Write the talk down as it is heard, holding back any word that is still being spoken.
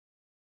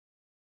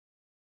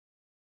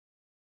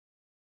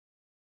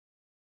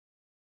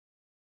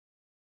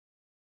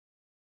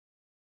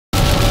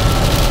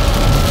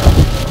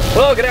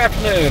Well, good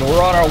afternoon.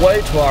 We're on our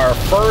way to our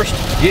first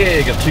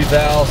gig of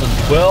 2012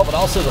 and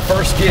also the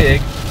first gig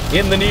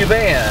in the new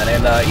van.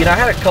 And you know, I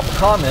had a couple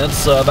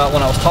comments about when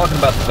I was talking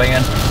about the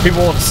van.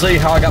 People want to see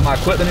how I got my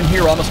equipment in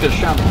here. I'm just going to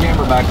shine the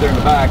camera back there in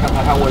the back. I don't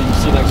know how well you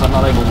can see that because I'm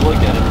not able to look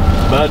at it.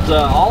 But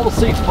all the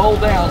seats fold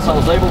down, so I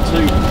was able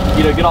to,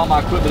 you know, get all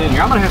my equipment in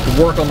here. I'm going to have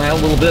to work on that a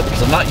little bit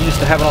because I'm not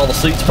used to having all the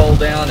seats fold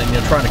down and, you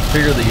know, trying to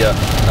configure the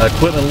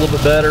equipment a little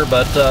bit better.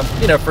 But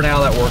you know, for now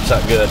that works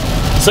out good.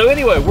 So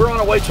anyway, we're on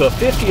our way to a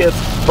 50th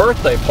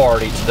birthday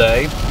party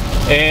today.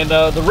 And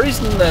the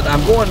reason that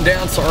I'm going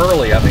down so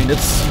early, I mean,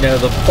 it's, you know,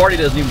 the party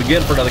doesn't even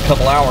begin for another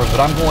couple hours, but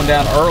I'm going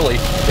down early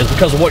is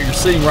because of what you're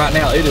seeing right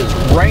now. It is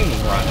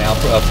raining right now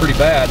pretty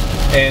bad,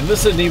 and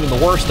this isn't even the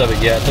worst of it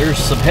yet. There's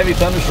some heavy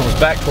thunderstorms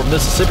back toward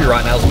Mississippi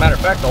right now. As a matter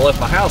of fact, I left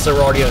my house, there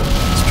were already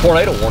some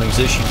tornado warnings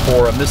issued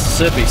for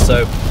Mississippi,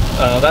 so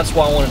that's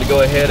why I wanted to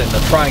go ahead and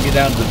try and get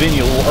down to the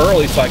venue a little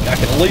early so I can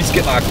at least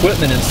get my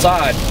equipment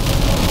inside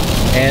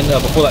and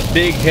before that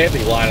big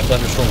heavy line of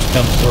thunderstorms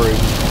comes through.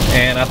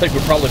 And I think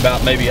we're probably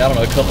about maybe, I don't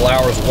know, a couple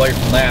hours away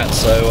from that.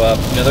 So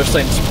you know, they're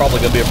saying it's probably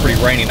going to be a pretty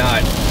rainy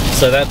night.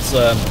 So that's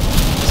why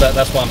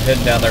I'm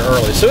heading down there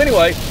early. So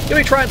anyway,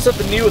 gonna be trying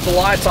something new with the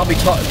lights. I'll be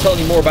telling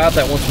you more about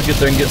that once we get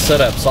there and get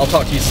set up. So I'll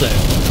talk to you soon.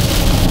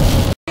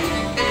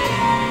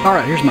 All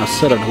right, here's my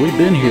setup. We've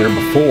been here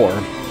before.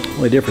 The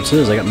only difference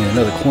is I got me in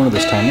another corner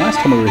this time. Last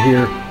time we were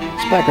here,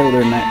 it's back over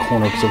there in that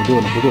corner because we're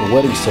doing a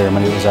wedding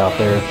ceremony that was out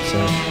there.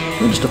 So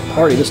we're just a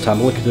party this time.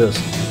 But look at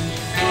this.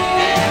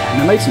 And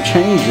I made some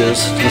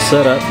changes to the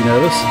setup. You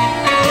notice?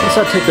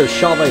 I take those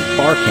Chauvet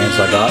bar cans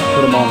I got,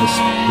 put them on the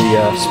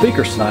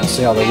speakers tonight and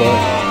see how they look.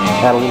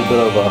 Add a little bit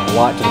of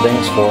light to the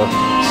dance floor.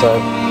 So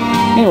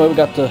anyway, we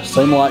got the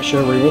same light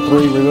show, Revo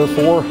 3, Revo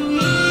 4,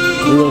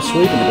 Revo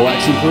Sweep, and the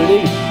Galaxy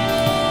 3D.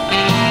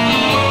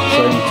 So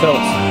you can tell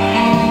it's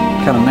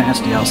kind of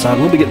nasty outside.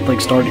 We'll be getting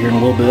things started here in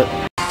a little bit.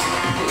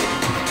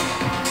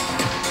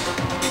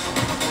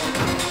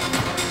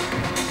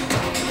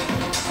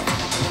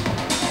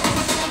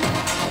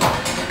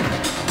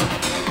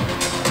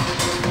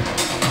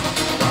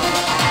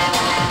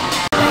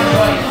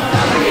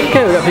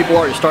 Okay, we got people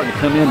already starting to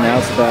come in now.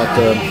 It's about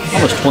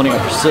almost 20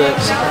 after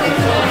 6.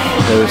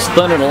 There's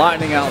thunder and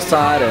lightning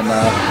outside, and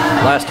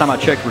last time I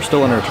checked, we're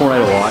still under a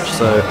tornado watch.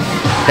 So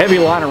heavy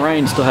line of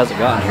rain still hasn't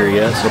gotten here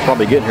yet. So we'll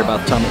probably get here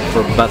about the time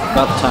for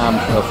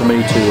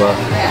me to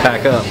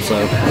pack up. So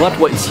we'll have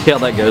to wait and see how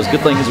that goes.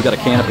 Good thing is we got a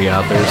canopy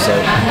out there, so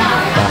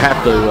I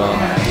have to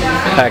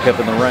pack up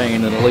in the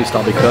rain, and at least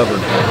I'll be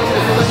covered.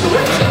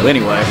 So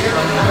anyway,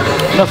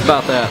 enough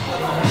about that.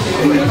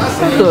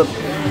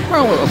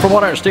 Well, from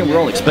what I understand, we're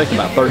only expecting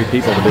about 30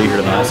 people to be here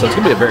tonight, so it's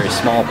going to be a very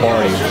small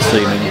party this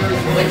evening.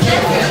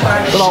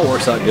 But it all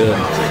works out good.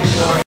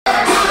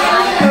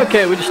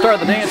 Okay, we just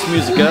started the dance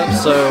music up,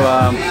 so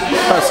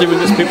try to see if we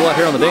can get some people out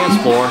here on the dance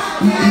floor.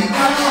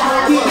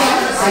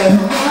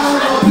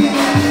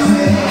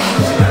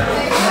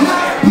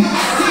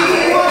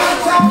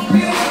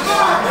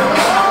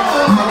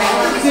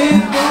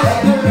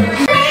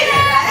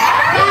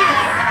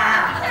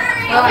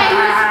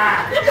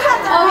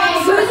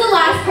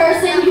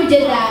 Who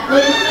did that?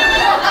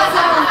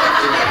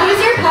 Who's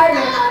your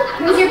partner?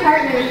 Who's your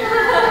partner?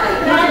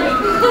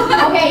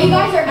 Okay, you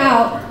guys are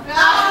out.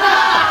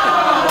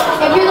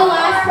 If you're the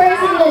last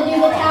person to do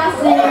the task,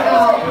 then you're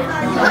out.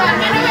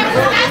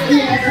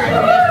 Okay,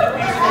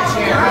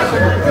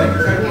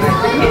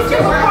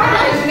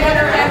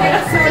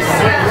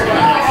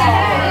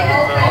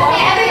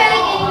 everybody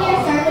get in your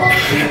circle.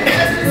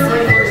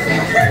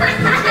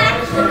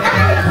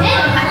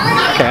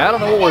 Okay, I don't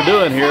know what we're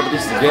doing here, but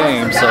this is a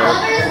game, so.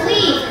 Lovers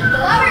leave.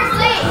 Lovers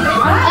leave.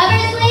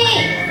 Lovers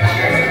leave.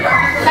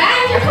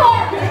 Back to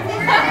court.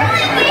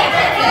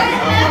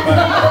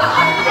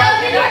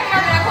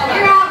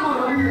 You're out,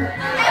 Mom.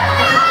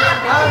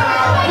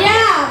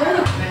 Yeah.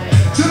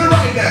 To the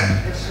right now.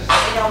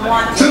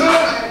 To the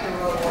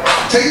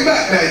left. Take it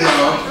back now,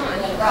 y'all.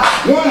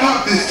 One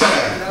hop this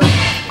time.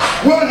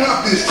 One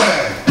hop this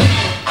time.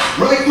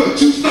 Right foot,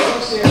 2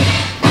 stumps.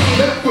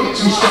 Left foot,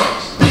 2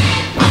 stumps.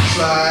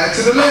 Slide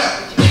to the left.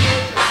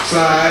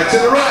 Slide to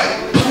the right.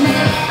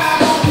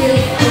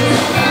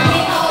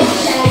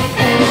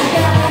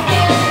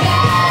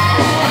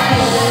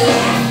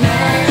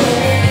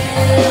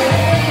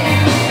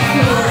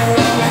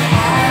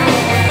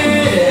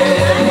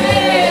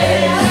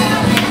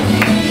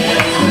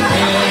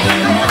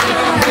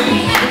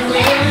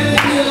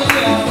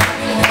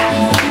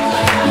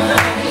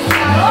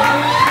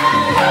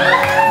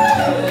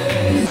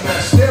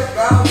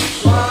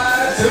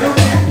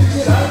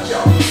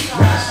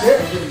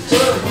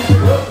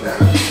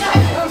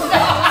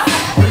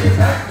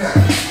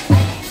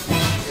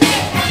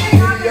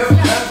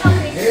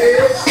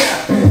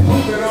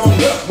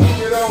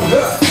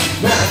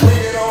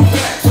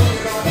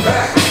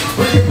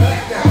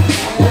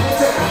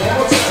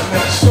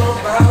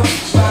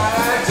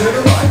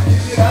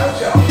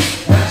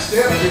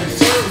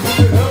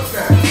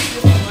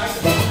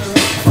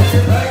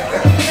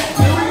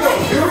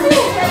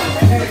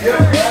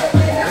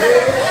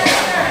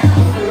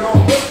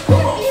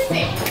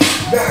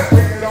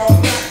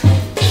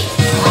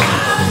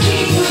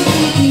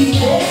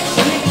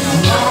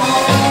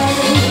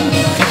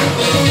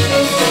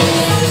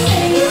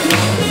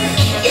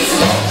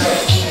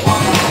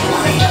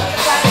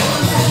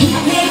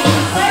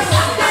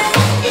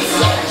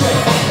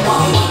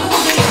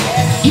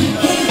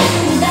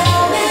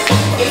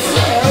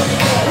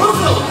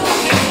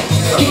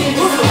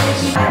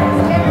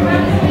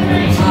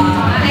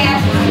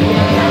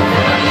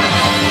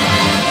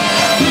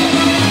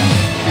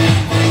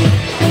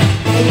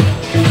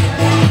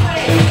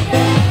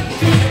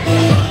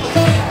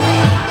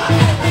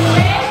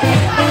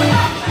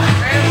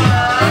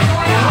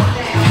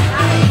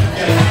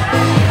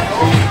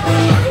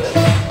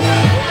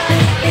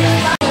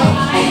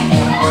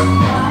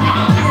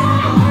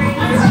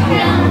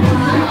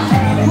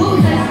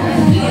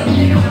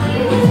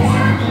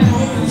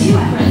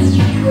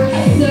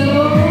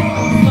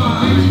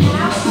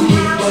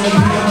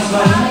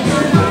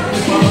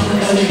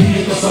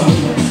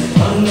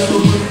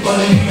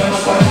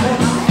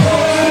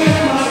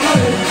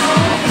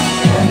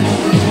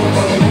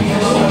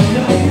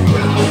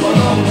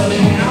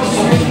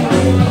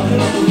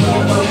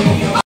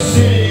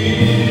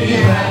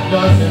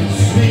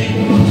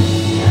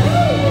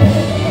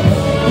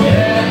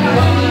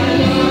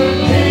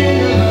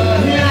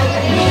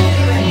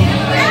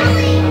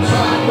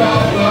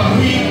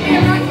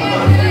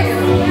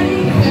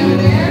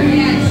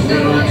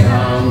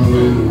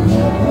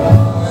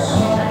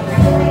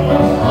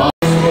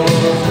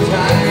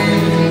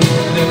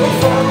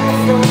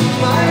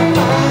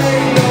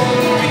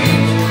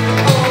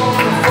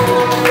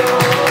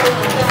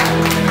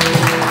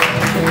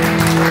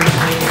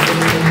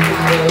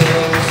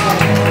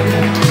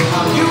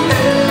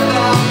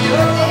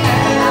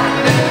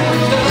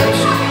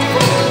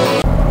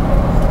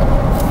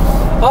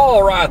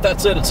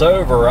 that's it. It's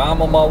over.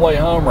 I'm on my way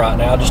home right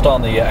now, just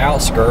on the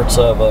outskirts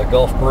of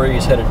Gulf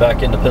Breeze, headed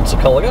back into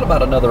Pensacola. I got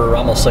about another,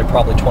 I'm going to say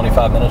probably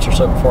 25 minutes or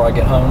so before I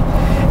get home.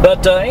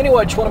 But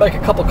anyway, I just want to make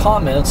a couple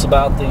comments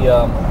about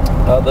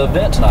the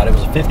event tonight. It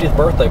was a 50th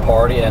birthday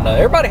party, and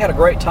everybody had a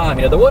great time.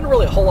 You know, there wasn't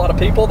really a whole lot of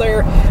people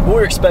there. We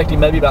were expecting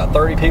maybe about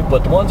 30 people,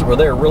 but the ones that were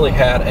there really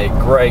had a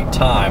great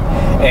time.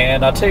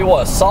 And I tell you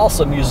what,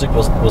 salsa music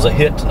was a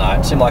hit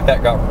tonight. It seemed like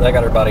that got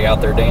everybody out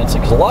there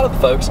dancing, because a lot of the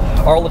folks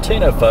are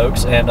Latino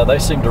folks, and they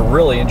seem to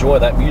really enjoy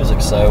that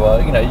music. So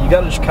you know, you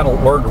got to just kind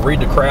of learn to read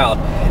the crowd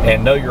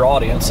and know your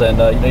audience, and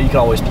you know, you can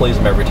always please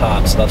them every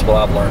time. So that's what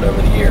I've learned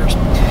over the years.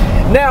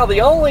 Now,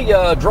 the only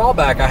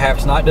drawback I have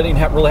tonight doesn't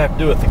even really have to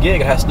do with the gig.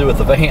 It has to do with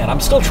the van. I'm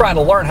still trying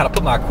to learn how to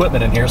put my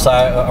equipment in here, so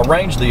I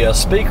arranged the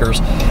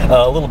speakers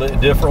a little bit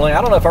differently.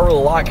 I don't know if I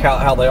really like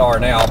how they are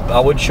now. I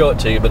would show it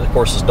to you, but of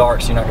course it's dark,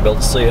 so you're not going to be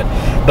able to see it.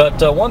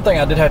 But one thing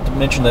I did have to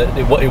mention, that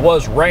it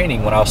was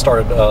raining when I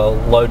started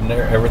loading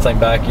everything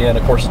back in.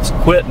 Of course, it's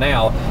quit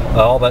now.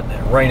 All that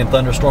rain and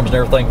thunderstorms and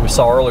everything we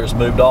saw earlier has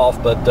moved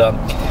off. But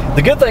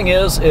the good thing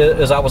is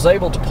I was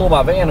able to pull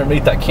my van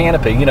underneath that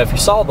canopy. You know, if you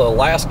saw the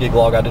last gig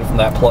log I did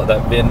from that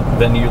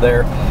venue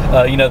there,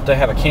 you know, they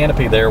have a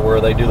canopy there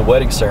where they do the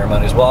wedding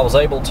ceremonies. Well, I was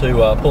able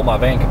to pull my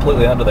van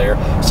completely under there,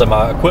 so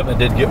my equipment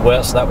did get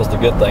wet, so that was the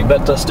good thing.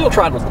 But still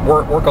trying to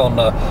work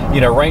on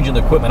you know, arranging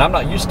the equipment. I'm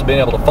not used to being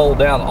able to fold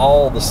down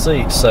all the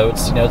seats, so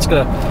it's, you know, it's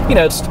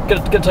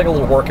gonna take a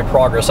little work in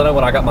progress. I know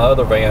when I got my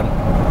other van,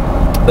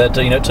 that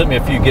you know, it took me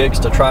a few gigs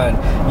to try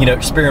and, you know,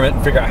 experiment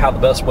and figure out how the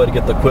best way to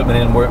get the equipment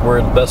in,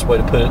 where the best way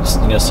to put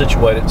it, you know,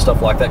 situate it and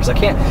stuff like that, because I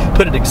can't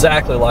put it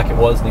exactly like it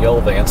was in the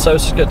old van. So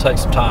it's just going to take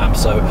some time,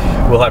 so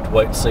we'll have to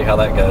wait and see how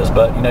that goes.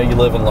 But you know, you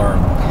live and learn.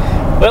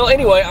 Well,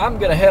 anyway, I'm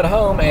going to head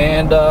home,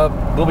 and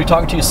we'll be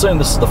talking to you soon.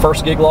 This is the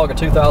first gig log of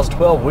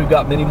 2012. We've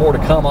got many more to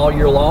come all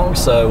year long,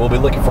 so we'll be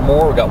looking for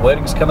more. We've got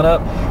weddings coming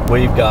up.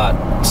 We've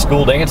got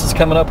school dances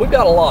coming up. We've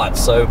got a lot,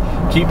 so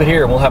keep it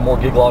here, and we'll have more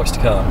gig logs to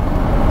come.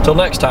 Till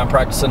next time,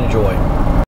 practice and enjoy.